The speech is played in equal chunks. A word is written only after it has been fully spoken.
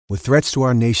With threats to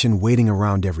our nation waiting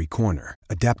around every corner,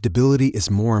 adaptability is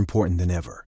more important than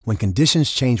ever. When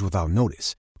conditions change without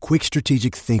notice, quick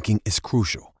strategic thinking is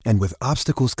crucial. And with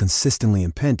obstacles consistently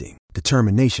impending,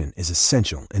 determination is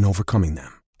essential in overcoming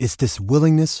them. It's this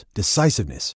willingness,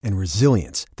 decisiveness, and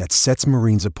resilience that sets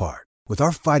Marines apart. With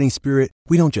our fighting spirit,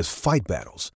 we don't just fight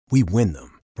battles, we win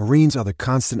them. Marines are the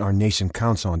constant our nation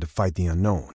counts on to fight the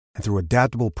unknown. And through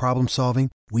adaptable problem solving,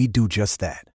 we do just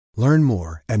that. Learn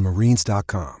more at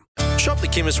marines.com. Shop the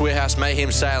Chemist Warehouse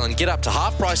Mayhem sale and get up to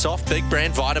half price off big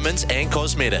brand vitamins and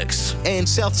cosmetics. And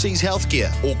South Seas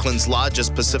Healthcare, Auckland's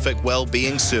largest Pacific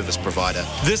wellbeing service provider.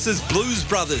 This is Blues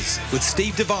Brothers with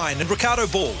Steve Devine and Ricardo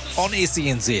Ball on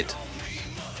SENZ.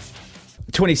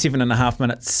 27 and a half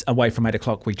minutes away from 8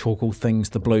 o'clock, we talk all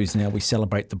things the Blues. Now we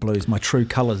celebrate the Blues. My true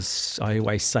colours, I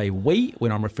always say we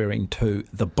when I'm referring to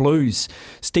the Blues.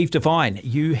 Steve Devine,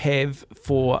 you have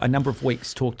for a number of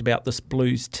weeks talked about this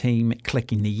Blues team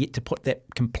clicking. They're yet to put that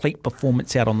complete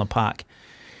performance out on the park.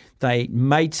 They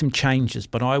made some changes,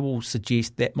 but I will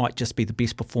suggest that might just be the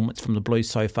best performance from the Blues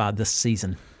so far this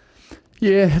season.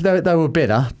 Yeah, they were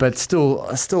better, but still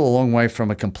a long way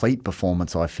from a complete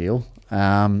performance, I feel.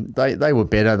 They were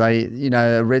better.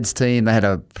 The Reds team, they had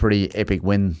a pretty epic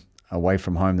win away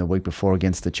from home the week before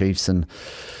against the Chiefs, and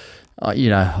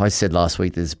I said last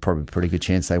week there's probably a pretty good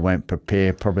chance they won't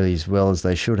prepare probably as well as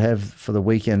they should have for the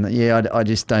weekend. Yeah, I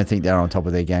just don't think they're on top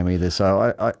of their game either.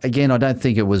 So I don't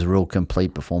think it was a real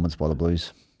complete performance by the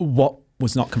Blues. What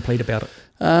was not complete about it?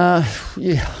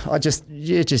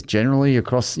 Just generally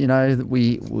across. There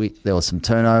were some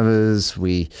turnovers.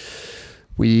 We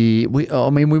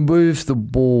moved the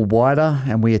ball wider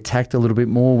and we attacked a little bit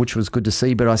more, which was good to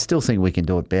see, but I still think we can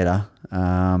do it better.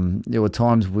 There were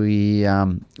times we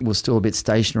were still a bit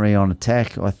stationary on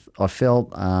attack. I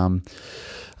felt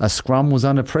a scrum was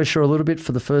under pressure a little bit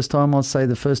for the first time. I'd say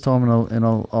the first time in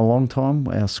a long time.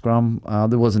 Our scrum,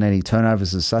 there wasn't any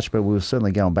turnovers as such, but we were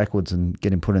certainly going backwards and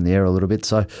getting put in the air a little bit.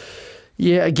 So,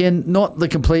 yeah, again, not the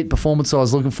complete performance I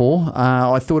was looking for.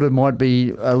 I thought it might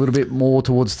be a little bit more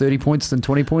towards 30 points than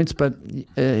 20 points, but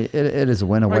it is a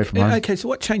win away from home. Okay, so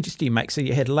what changes do you make? So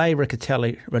you had Lay,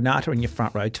 Riccatelli, Renata in your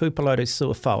front row, Tuipulotu,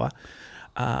 Suafoa.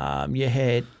 You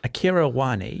had Akira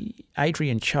Wani,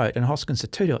 Adrian Choate and Hoskins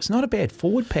Satudo. It's not a bad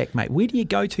forward pack, mate. Where do you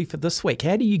go to for this week?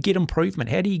 How do you get improvement?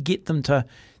 How do you get them to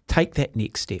take that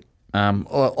next step?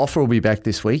 Offer will be back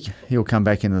this week. He'll come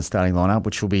back in the starting lineup,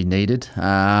 which will be needed.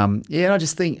 I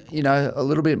just think a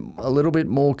little bit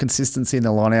more consistency in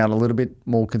the line out, a little bit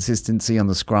more consistency on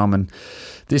the scrum. And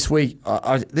this week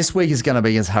is going to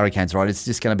be against Hurricanes, right? It's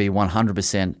just going to be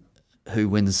 100% who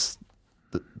wins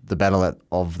the battle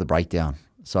of the breakdown.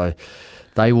 So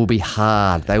they will be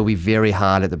hard. They will be very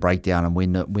hard at the breakdown, and we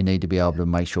need to be able to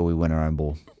make sure we win our own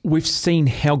ball. We've seen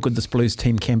how good this Blues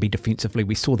team can be defensively.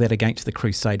 We saw that against the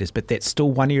Crusaders, but that's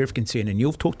still one area of concern, and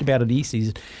you've talked about it,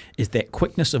 is that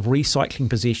quickness of recycling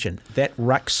possession, that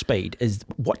ruck speed.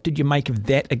 What did you make of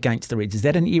that against the Reds? Is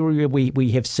that an area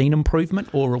we have seen improvement,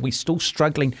 or are we still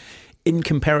struggling in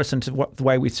comparison to the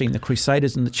way we've seen the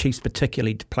Crusaders and the Chiefs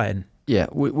particularly to play in? Yeah,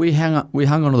 we hung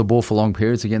onto the ball for long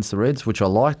periods against the Reds, which I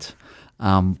liked.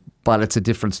 But it's a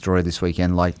different story this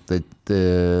weekend. Like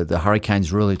the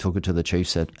Hurricanes really took it to the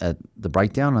Chiefs at the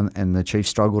breakdown, and the Chiefs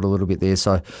struggled a little bit there.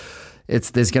 So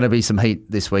there's going to be some heat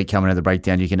this week coming at the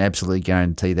breakdown. You can absolutely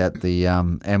guarantee that.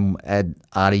 And add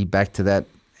Artie back to that,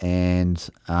 and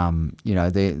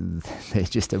they're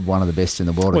just one of the best in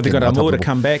the world. Well, they've got Amor to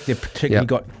come back. They've particularly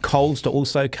got Coles to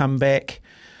also come back.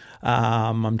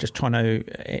 I'm just trying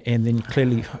to, and then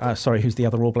clearly, who's the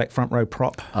other All Black front row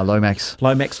prop? Lomax.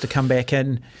 Lomax to come back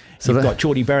in. So you've got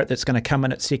Geordie Barrett that's going to come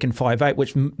in at second 5'8",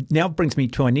 which now brings me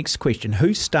to our next question.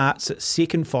 Who starts at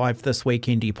second 5 this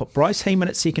weekend? Do you put Bryce Heeman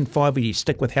at second 5, or do you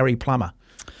stick with Harry Plummer?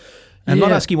 I'm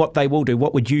not asking what they will do.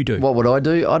 What would you do? What would I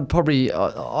do? I'd probably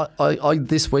I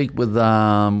this week with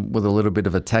a little bit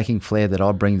of attacking flair that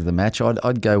I bring to the match.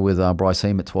 I'd go with Bryce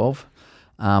Heeman at 12.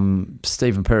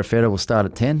 Stephen Perifetta will start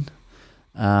at 10.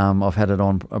 I've had it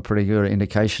on a pretty good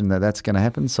indication that that's going to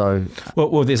happen. So,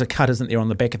 well, there's a cut, isn't there, on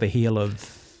the back of the heel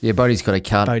of? Yeah, Bodie's got a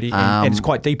cut. Bodie, and it's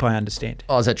quite deep, I understand.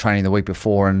 I was at training the week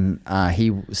before, and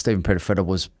Stephen Perifetta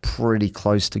was pretty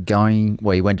close to going.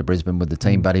 Well, he went to Brisbane with the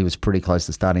team, but he was pretty close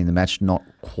to starting the match. Not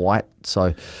quite.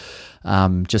 So,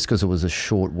 just because it was a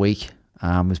short week.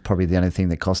 Was probably the only thing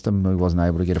that cost him. He wasn't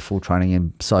able to get a full training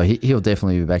in, so he'll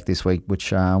definitely be back this week,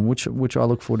 which I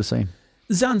look forward to seeing.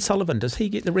 Zan Sullivan, does he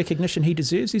get the recognition he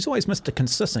deserves? He's always Mr.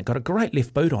 Consistent, got a great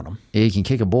left boot on him. Yeah, he can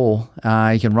kick a ball.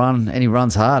 He can run, and he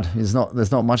runs hard. There's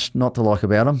not much not to like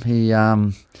about him. He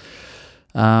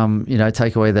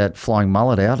take away that flying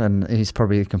mullet out, and he's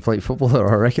probably a complete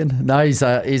footballer, I reckon. No, he's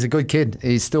a good kid.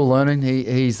 He's still learning.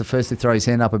 He's the first to throw his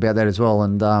hand up about that as well,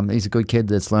 and he's a good kid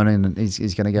that's learning, and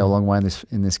he's going to go a long way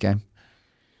in this game.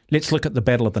 Let's look at the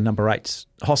battle of the number 8s.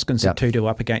 Hoskins at Tutu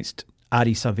up against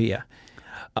Ardie Savea.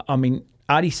 I mean,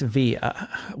 Ardie Savea,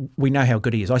 we know how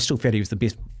good he is. I still felt he was the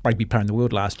best rugby player in the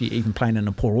world last year, even playing in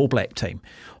a poor All Black team.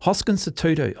 Hoskins at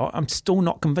Tutu, I'm still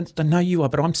not convinced. I know you are,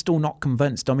 but I'm still not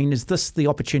convinced. I mean, is this the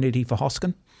opportunity for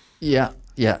Hoskin? Yeah,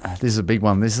 this is a big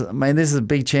one. This is a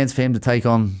big chance for him to take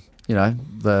on,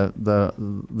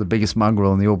 the biggest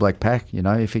mongrel in the All Black pack.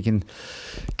 If he can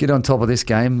get on top of this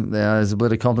game, there's a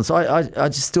bit of confidence. I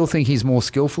just still think he's more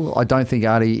skillful. I don't think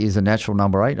Ardie is a natural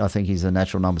number 8. I think he's a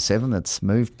natural number 7 that's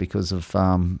moved because of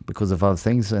other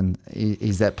things, and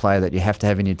he's that player that you have to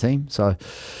have in your team. So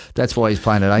that's why he's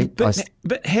playing at 8.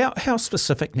 But how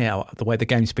specific now, the way the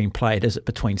game's been played, is it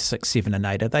between 6, 7 and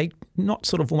 8? Are they not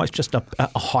sort of almost just a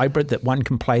hybrid that one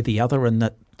can play the other and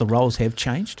that the roles have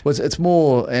changed? Well, it's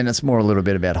more a little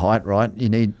bit about height, right? You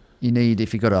need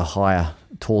if you've got a higher,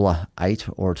 taller 8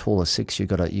 or a taller 6, you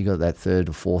got that third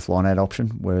or fourth line out option.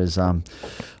 Whereas,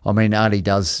 Ardie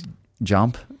does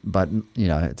jump, but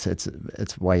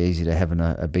it's way easier to have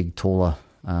a big, taller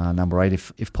number 8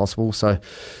 if possible. So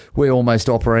we're almost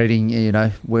operating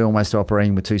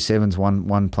with 2 7s,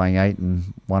 one playing 8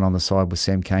 and one on the side with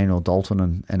Sam Cane or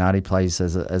Dalton, and Ardie plays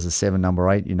as a 7 number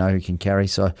 8. Who can carry.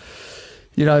 So.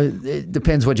 It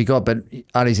depends what you got, but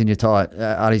Ardie's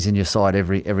in your side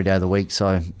every day of the week.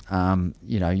 So,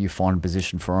 you find a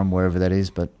position for him wherever that is.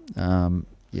 But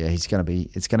he's going to be.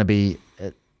 It's going to be.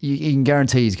 You can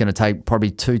guarantee he's going to take probably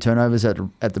 2 turnovers at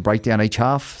the breakdown each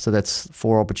half. So that's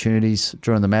 4 opportunities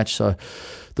during the match. So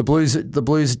the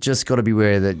Blues just got to be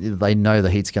aware that they know the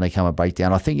heat's going to come at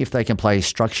breakdown. I think if they can play a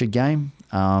structured game.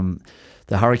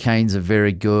 The Hurricanes are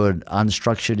very good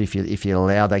unstructured. If you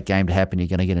allow that game to happen, you're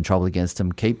going to get in trouble against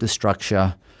them. Keep the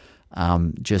structure.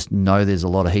 Just know there's a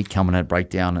lot of heat coming at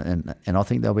breakdown, and I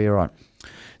think they'll be all right.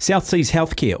 South Seas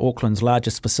Healthcare, Auckland's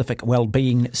largest specific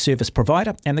wellbeing service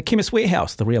provider, and the Chemist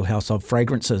Warehouse, the real house of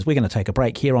fragrances. We're going to take a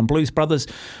break here on Blues Brothers.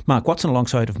 Mark Watson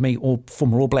alongside of me,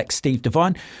 former All Black Steve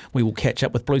Devine. We will catch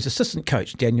up with Blues assistant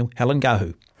coach Daniel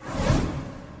Halangahu.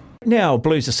 Now,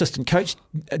 Blues assistant coach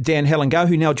Dan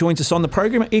Halangahu now joins us on the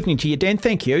program. Evening to you, Dan.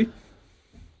 Thank you.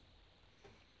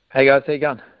 Hey guys, how you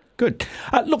going? Good.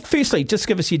 Look, firstly, just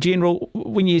give us your general,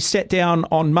 when you sat down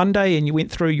on Monday and you went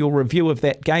through your review of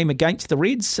that game against the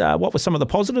Reds, what were some of the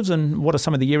positives and what are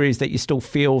some of the areas that you still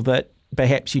feel that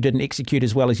perhaps you didn't execute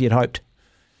as well as you'd hoped?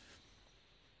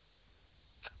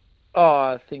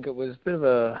 I think it was a bit of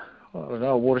a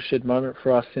watershed moment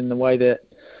for us in the way that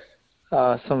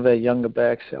some of our younger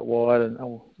backs out wide, and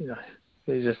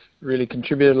they just really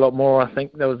contributed a lot more. I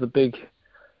think that was the big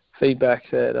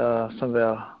feedback that some of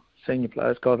our senior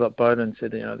players, guys like Bowden,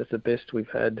 said, that's the best we've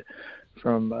had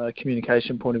from a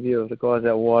communication point of view of the guys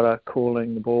out wider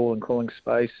calling the ball and calling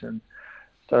space, and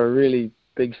so a really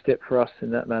big step for us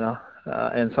in that manner,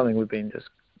 and something we've been just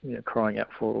crying out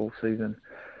for all season.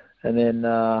 And then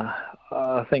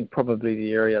I think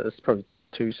probably there's probably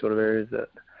 2 sort of areas that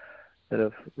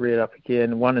have reared up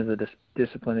again. One is the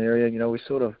discipline area.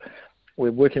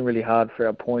 We're working really hard for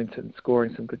our points and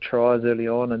scoring some good tries early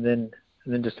on, and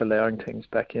then just allowing teams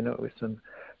back in it with some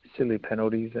silly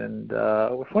penalties. And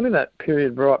we're finding that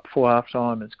period right before half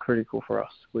time is critical for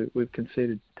us. We've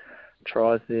conceded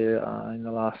tries there in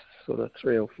the last sort of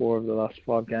 3 or 4 of the last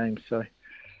 5 games. So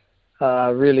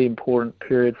really important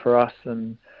period for us,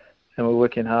 and we're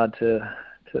working hard to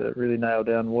really nail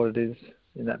down what it is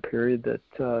in that period that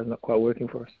is not quite working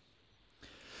for us.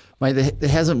 Mate, there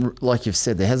hasn't, like you've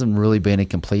said, there hasn't really been a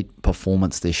complete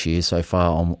performance this year so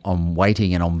far. I'm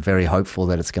waiting, and I'm very hopeful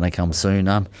that it's going to come soon.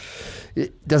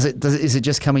 Is it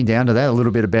just coming down to that? A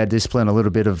little bit of bad discipline, a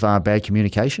little bit of bad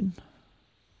communication?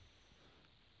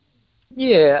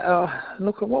 Yeah,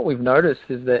 look, what we've noticed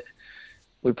is that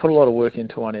we put a lot of work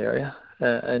into one area,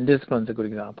 and discipline's a good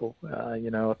example. I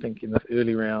think in the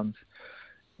early rounds,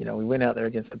 we went out there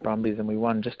against the Brumbies and we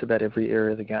won just about every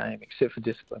area of the game except for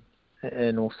discipline,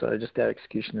 and also just our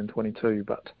execution in 22.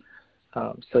 But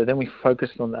so then we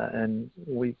focused on that, and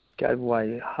we gave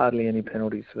away hardly any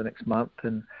penalties for the next month.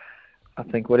 And I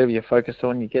think whatever you focus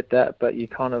on, you get that, but you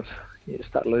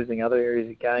start losing other areas of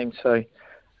the game. So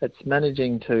it's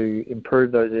managing to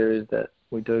improve those areas that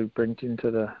we do bring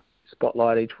into the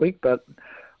spotlight each week, but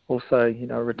also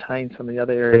retain some of the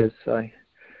other areas. So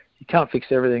you can't fix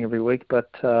everything every week, but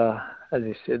as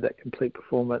you said, that complete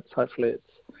performance, hopefully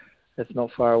it's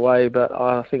not far away. But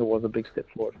I think it was a big step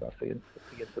forward for us against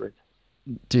the Reds.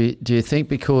 Do you think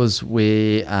because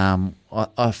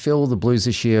I feel the Blues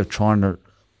this year are trying to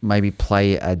maybe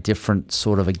play a different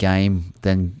sort of a game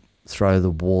than throw the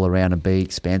ball around and be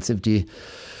expansive? Do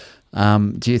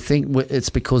you think it's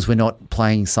because we're not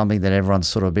playing something that everyone's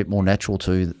sort of a bit more natural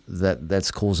to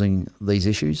that's causing these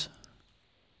issues?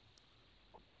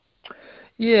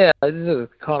 Yeah, this is a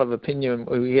kind of opinion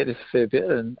we get this a fair bit,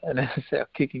 and as our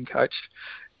kicking coach,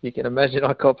 you can imagine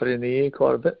I cop it in the ear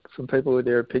quite a bit from people with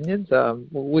their opinions.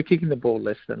 We're kicking the ball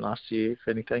less than last year, if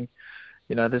anything.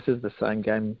 This is the same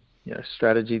game,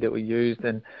 strategy that we used,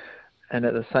 and at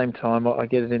the same time, I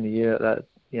get it in the ear that,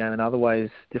 in other ways,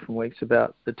 different weeks,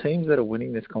 about the teams that are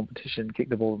winning this competition kick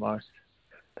the ball the most.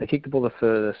 They kick the ball the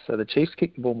furthest. So the Chiefs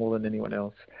kick the ball more than anyone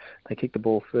else. They kick the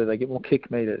ball further. They get more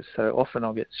kick meters. So often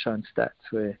I'll get shown stats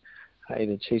where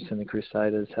the Chiefs and the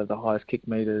Crusaders have the highest kick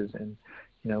meters, and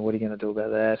what are you going to do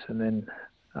about that? And then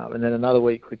another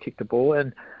week we kick the ball,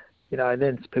 and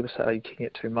then people say, you're kicking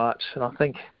it too much. And I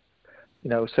think,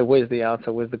 so where's the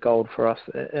answer? Where's the gold for us?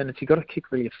 And if you've got to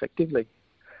kick really effectively,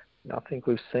 I think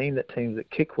we've seen that teams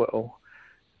that kick well,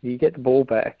 you get the ball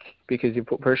back because you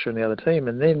put pressure on the other team,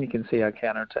 and then you can see our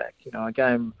counter-attack. A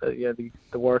game, the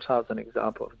Waratahs is an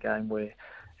example of a game where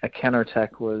our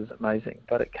counter-attack was amazing,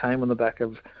 but it came on the back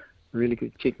of really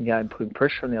good kicking game, putting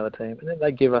pressure on the other team, and then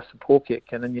they give us a poor kick,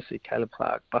 and then you see Caleb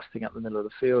Clark busting up the middle of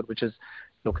the field, which is,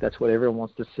 that's what everyone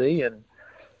wants to see. And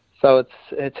so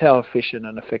it's how efficient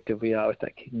and effective we are with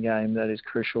that kicking game that is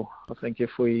crucial. I think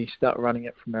if we start running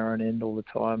it from our own end all the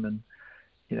time, and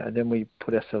then we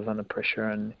put ourselves under pressure,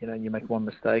 and you make one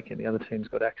mistake and the other team's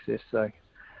got access. So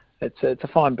it's a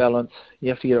fine balance. You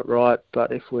have to get it right,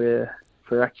 but if we're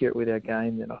accurate with our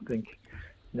game, then I think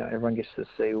everyone gets to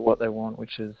see what they want,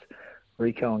 which is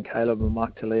Rieko and Caleb and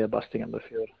Mark Talia busting up the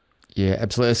field. Yeah,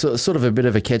 absolutely. So it's sort of a bit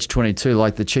of a catch-22.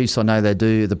 Like the Chiefs, I know they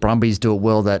do. The Brumbies do it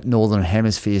well, that Northern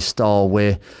Hemisphere style,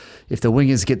 where if the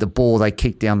wingers get the ball, they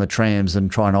kick down the trams and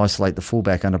try and isolate the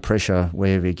fullback under pressure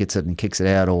wherever he gets it and kicks it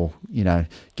out, or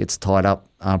gets tied up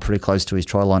pretty close to his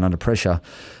try line under pressure.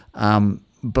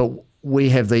 But we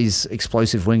have these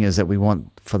explosive wingers that we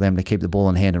want for them to keep the ball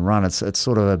in hand and run. It's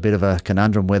sort of a bit of a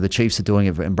conundrum where the Chiefs are doing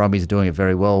it and Brumbies are doing it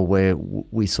very well, where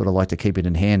we sort of like to keep it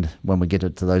in hand when we get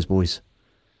it to those boys.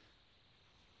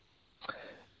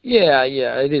 Yeah,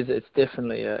 it is. It's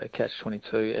definitely a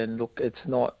catch-22. And look, it's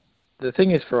not. The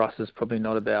thing is for us is probably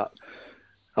not about,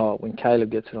 when Caleb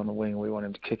gets it on the wing, we want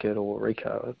him to kick it, or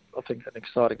Rieko. I think an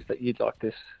exciting that you'd like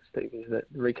this, Steve, is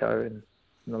that Rieko in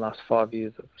the last 5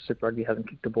 years of Super Rugby hasn't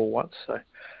kicked the ball once. So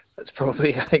that's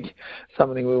probably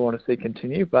something we want to see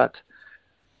continue. But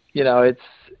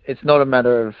it's not a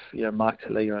matter of Mark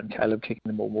Talia and Caleb kicking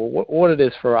the ball more. What it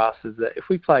is for us is that if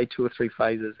we play 2 or 3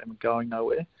 phases and we're going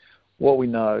nowhere, what we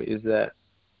know is that,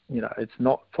 it's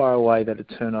not far away that a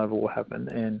turnover will happen,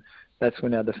 and that's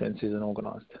when our defence isn't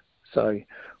organised. So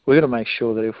we've got to make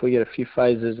sure that if we get a few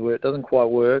phases where it doesn't quite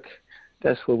work,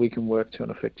 that's where we can work to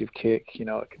an effective kick, a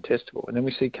contestable. And then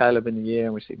we see Caleb in the air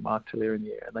and we see Mark Talia in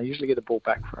the air, and they usually get the ball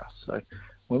back for us. So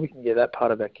when we can get that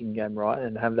part of our kicking game right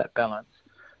and have that balance,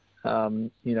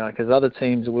 because other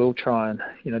teams will try and,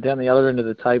 down the other end of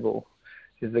the table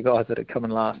is the guys that are coming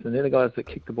last, and they're the guys that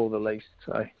kick the ball the least.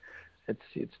 So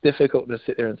it's difficult to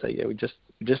sit there and say, we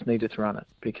just need to run it,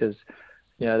 because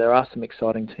there are some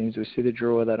exciting teams. We see the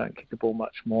Drua, they don't kick the ball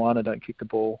much. Moana don't kick the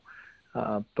ball,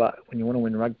 but when you want to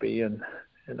win rugby, and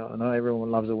I know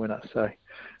everyone loves a winner, so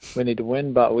we need to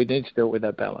win, but we need to do it with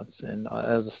that balance. And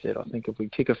as I said, I think if we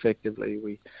kick effectively,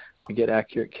 we get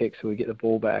accurate kicks, or we get the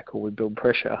ball back, or we build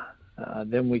pressure,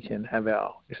 then we can have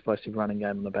our explosive running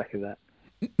game on the back of that.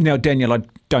 Now, Daniel, I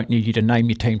don't need you to name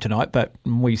your team tonight, but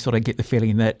we sort of get the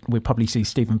feeling that we'll probably see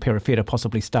Stephen Perifeta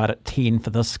possibly start at 10 for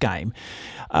this game.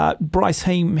 Bryce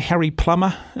Heem, Harry Plummer,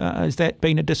 has that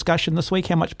been a discussion this week?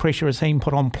 How much pressure has Heem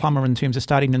put on Plummer in terms of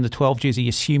starting in the 12 jersey,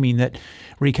 assuming that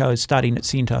Rieko is starting at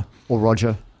centre? Or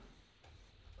Roger?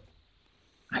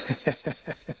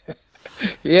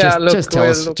 Yeah, just tell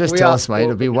us, mate.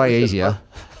 It'll be way easier.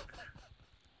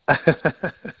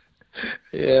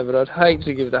 Yeah, but I'd hate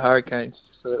to give the Hurricanes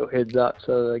just a little heads up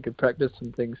so they could practice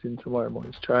some things in tomorrow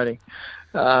morning's training.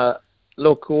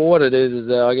 Look, what it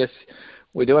is I guess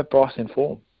we do have Bryce in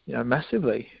form,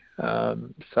 massively.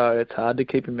 So it's hard to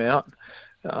keep him out.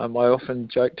 I often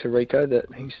joke to Rieko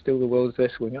that he's still the world's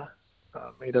best winger.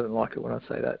 He doesn't like it when I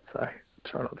say that, so I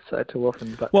try not to say it too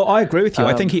often. But well, I agree with you.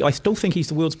 I still think he's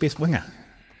the world's best winger.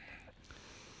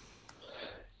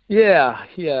 Yeah,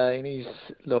 and he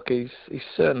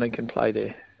certainly can play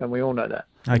there, and we all know that.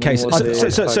 Okay,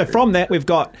 so from that we've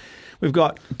got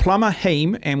Plummer,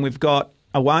 Heem, and we've got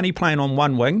Awani playing on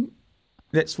one wing,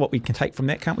 That's what we can take from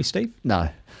that, can't we, Steve? No.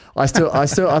 I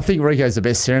think Rico's the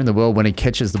best centre in the world when he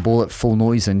catches the ball at full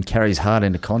noise and carries hard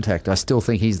into contact. I still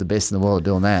think he's the best in the world at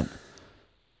doing that.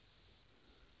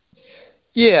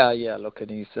 Yeah. Look, and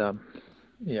he's I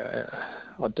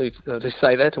do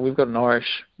say that we've got an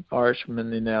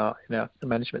Irishman in our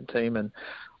management team, and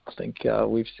I think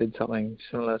we've said something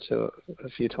similar to a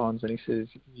few times, and he says,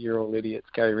 "You're all idiots.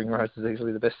 Gary Ringrose is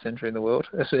easily the best centre in the world."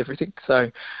 That's everything.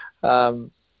 So.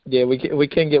 We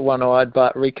can get one-eyed,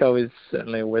 but Rico is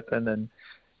certainly a weapon, and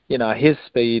his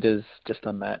speed is just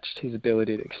unmatched. His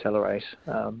ability to accelerate,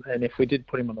 and if we did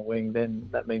put him on the wing, then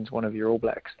that means one of your All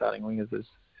Blacks starting wingers is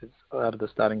out of the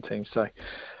starting team. So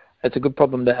it's a good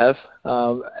problem to have.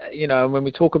 When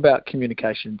we talk about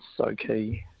communication, so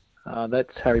key.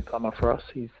 That's Harry Plummer for us.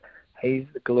 He's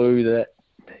the glue that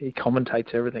he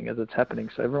commentates everything as it's happening.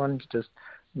 So everyone just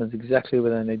knows exactly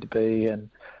where they need to be, and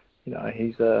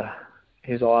he's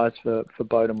his eyes for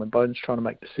Beauden when Beauden's trying to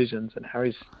make decisions, and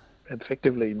Harry's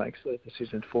effectively makes those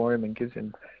decisions for him and gives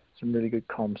him some really good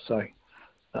comms. So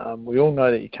we all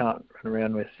know that you can't run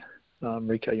around with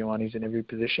Rieko Ioanes in every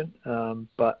position,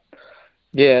 but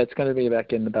it's going to be about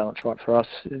getting the balance right for us.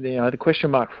 The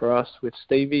question mark for us with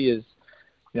Stevie is,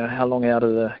 how long out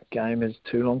of the game is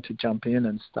too long to jump in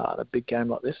and start a big game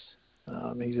like this.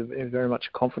 He's very much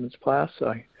a confidence player,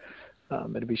 so.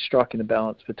 It'll be striking the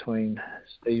balance between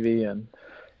Stevie and,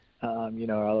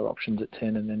 our other options at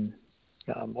 10, and then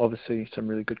obviously some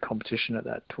really good competition at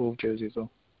that 12 jersey as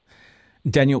well.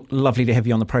 Daniel, lovely to have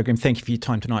you on the program. Thank you for your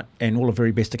time tonight, and all the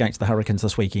very best against the Hurricanes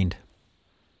this weekend.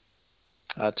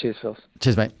 Cheers, Phil.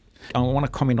 Cheers, mate. I want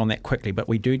to comment on that quickly, but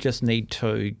we do just need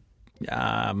to...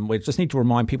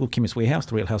 remind people, Chemist Warehouse,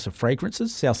 the real house of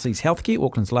fragrances, South Seas Healthcare,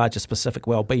 Auckland's largest Pacific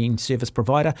wellbeing service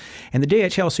provider, and the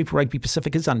DHL Super Rugby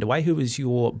Pacific is underway. Who is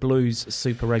your Blues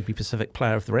Super Rugby Pacific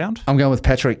player of the round? I'm going with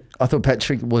Patrick. I thought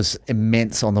Patrick was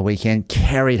immense on the weekend,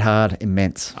 carried hard,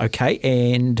 immense. Okay,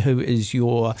 and who is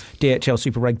your DHL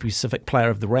Super Rugby Pacific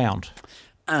player of the round?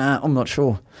 I'm not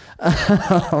sure.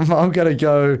 I'm going to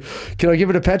go... Can I give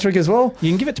it to Patrick as well?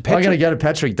 You can give it to Patrick. I'm going to go to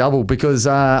Patrick double because he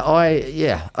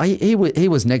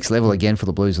was next level again for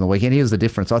the Blues on the weekend. He was the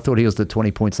difference. I thought he was the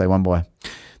 20 points they won by.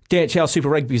 DHL Super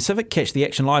Rugby Pacific. Catch the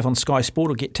action live on Sky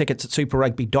Sport or get tickets at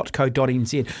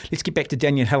superrugby.co.nz. Let's get back to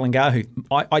Daniel Halangahu.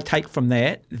 I take from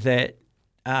that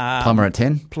Plummer at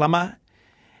 10. Plummer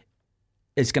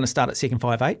is going to start at second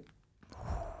 5'8".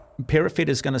 Perifet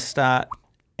is going to start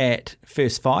at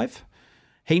first 5.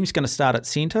 Heem's going to start at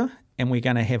centre, and we're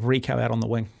going to have Rieko out on the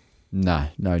wing. No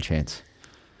chance.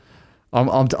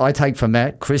 I take from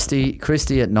that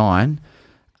Christie at 9,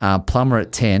 Plummer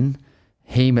at 10,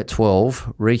 Heem at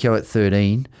 12, Rieko at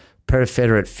 13,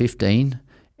 Perifeta at 15,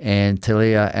 and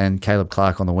Talia and Caleb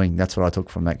Clark on the wing. That's what I took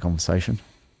from that conversation.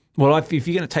 Well, if you're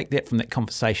going to take that from that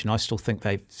conversation, I still think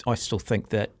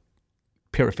that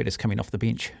Perifet is coming off the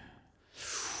bench.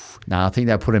 No, I think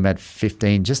they'll put him at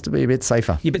 15 just to be a bit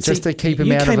safer. Yeah, but just to keep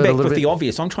him out of it a little bit. You came back with the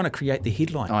obvious. I'm trying to create the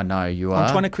headline. I know you are. I'm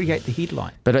trying to create the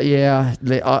headline. But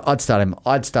I'd start him.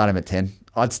 I'd start him at 10.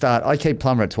 I'd keep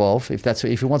Plummer at 12. If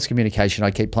he wants communication,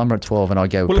 I'd keep Plummer at 12 and I'd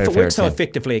go with Well, if it works so 10.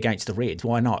 effectively against the Reds,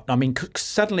 why not? I mean,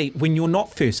 suddenly when you're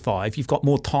not first 5, you've got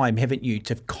more time, haven't you,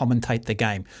 to commentate the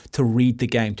game, to read the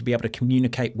game, to be able to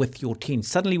communicate with your 10.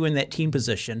 Suddenly we're in that 10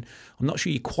 position. I'm not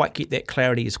sure you quite get that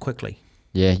clarity as quickly.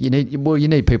 Yeah, you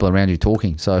need people around you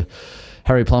talking. So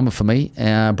Harry Plummer for me,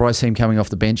 Bryce Heem coming off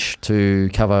the bench to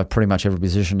cover pretty much every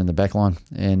position in the back line,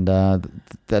 and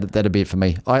that'd be it for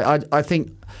me. I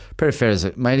think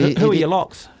Perifera's mate. Who are your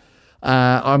locks?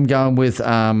 I'm going with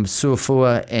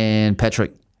Suafua and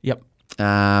Patrick. Yep.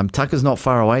 Tucker's not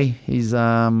far away. He's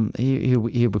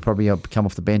he'll probably come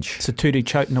off the bench. So Tutu,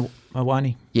 Chote and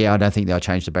Awani. Yeah, I don't think they'll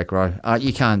change the back row.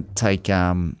 You can't take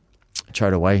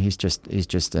Chote away. He's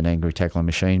just an angry tackling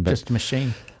machine. But just a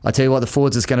machine. I tell you what, the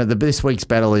forwards is this week's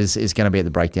battle is going to be at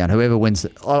the breakdown. Whoever wins,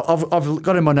 I've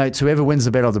got in my notes. Whoever wins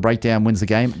the battle of the breakdown wins the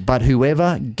game. But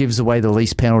whoever gives away the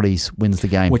least penalties wins the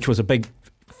game. Which was a big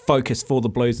focus for the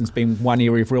Blues, and it's been one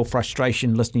area of real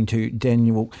frustration listening to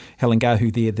Daniel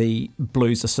Halangahu there, the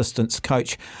Blues assistance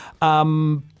coach.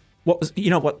 What's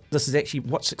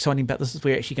exciting about this is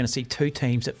we're actually going to see two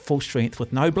teams at full strength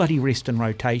with no bloody rest and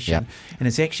rotation. Yep. And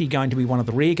it's actually going to be one of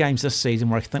the rare games this season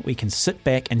where I think we can sit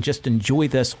back and just enjoy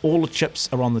this. All the chips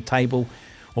are on the table,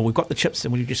 or we've got the chips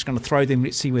and we're just going to throw them.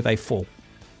 Let's see where they fall.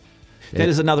 Yep. That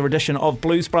is another edition of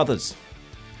Blues Brothers.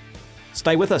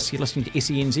 Stay with us. You're listening to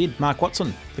SENZ. Mark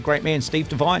Watson, the great man, Steve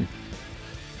Devine.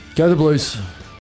 Go the Blues.